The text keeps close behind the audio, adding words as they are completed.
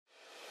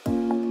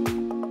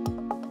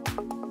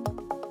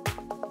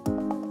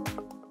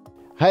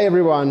Hi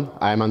everyone,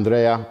 I'm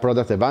Andrea,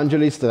 Product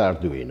Evangelist at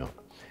Arduino.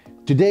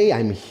 Today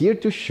I'm here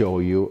to show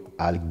you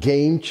a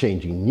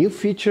game-changing new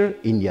feature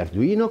in the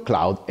Arduino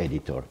Cloud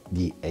editor,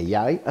 the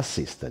AI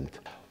Assistant.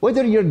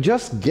 Whether you're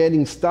just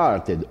getting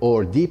started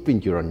or deep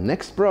into your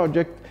next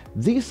project,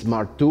 this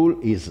smart tool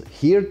is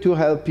here to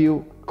help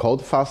you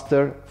code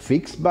faster,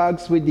 fix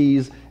bugs with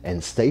ease,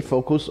 and stay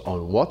focused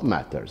on what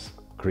matters,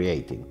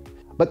 creating.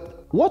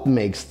 But what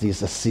makes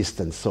this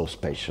assistant so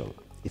special?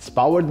 It's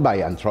powered by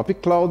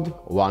Anthropic Cloud,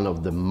 one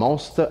of the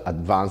most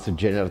advanced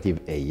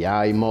generative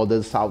AI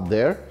models out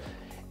there,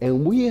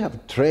 and we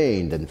have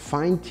trained and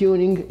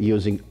fine-tuning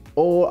using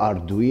all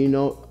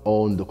Arduino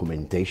own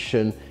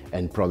documentation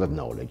and product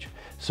knowledge,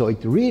 so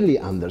it really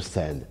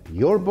understands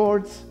your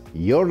boards,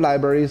 your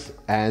libraries,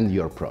 and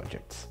your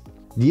projects.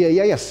 The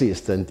AI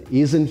Assistant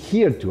isn't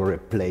here to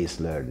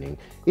replace learning,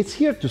 it's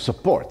here to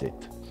support it.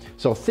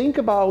 So think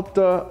about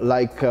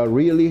like a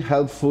really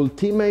helpful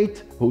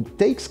teammate who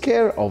takes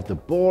care of the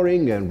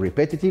boring and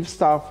repetitive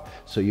stuff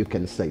so you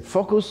can stay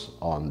focused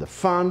on the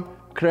fun,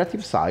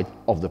 creative side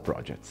of the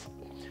projects.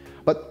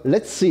 But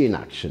let's see in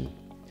action.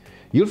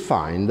 You'll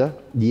find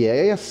the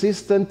AI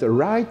Assistant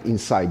right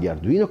inside the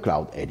Arduino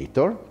Cloud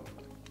editor.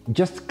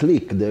 Just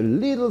click the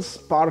little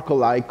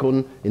sparkle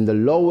icon in the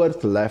lower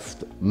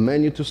left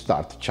menu to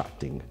start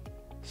chatting.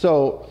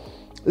 So,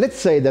 let's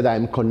say that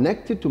I'm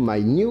connected to my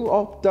new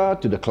Opta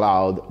to the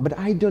cloud, but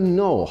I don't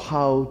know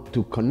how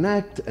to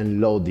connect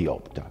and load the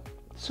Opta.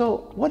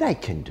 So what I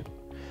can do?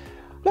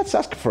 Let's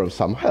ask for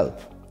some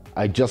help.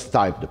 I just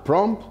type the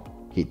prompt,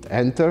 hit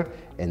enter,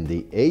 and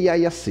the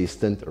AI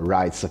Assistant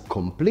writes a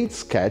complete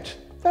sketch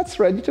that's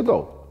ready to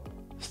go.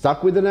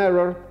 Stuck with an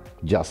error?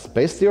 Just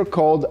paste your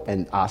code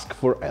and ask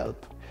for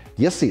help.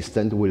 The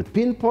assistant will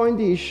pinpoint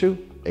the issue,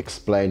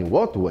 explain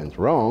what went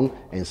wrong,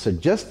 and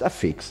suggest a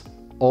fix,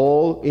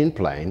 all in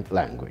plain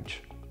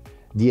language.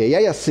 The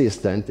AI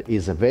Assistant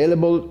is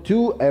available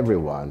to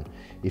everyone.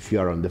 If you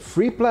are on the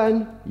free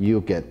plan,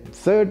 you get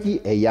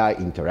 30 AI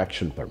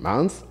interaction per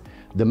month.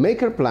 The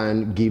Maker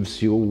plan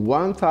gives you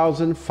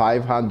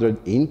 1,500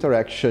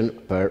 interaction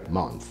per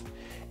month.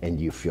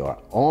 And if you are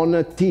on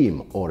a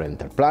team or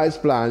enterprise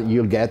plan,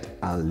 you'll get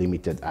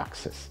unlimited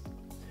access.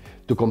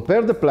 To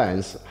compare the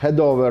plans, head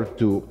over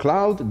to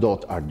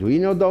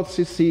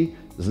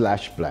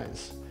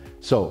cloud.arduino.cc/plans.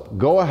 So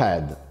go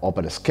ahead,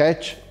 open a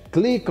sketch,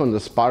 click on the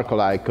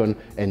sparkle icon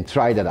and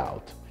try that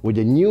out. With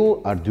the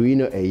new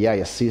Arduino AI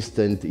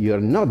Assistant, you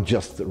are not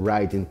just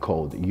writing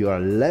code, you are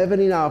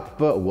leveling up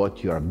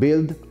what you are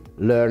build,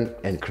 learn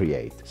and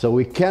create. So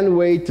we can't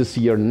wait to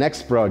see your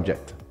next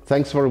project.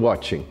 Thanks for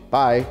watching.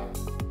 Bye!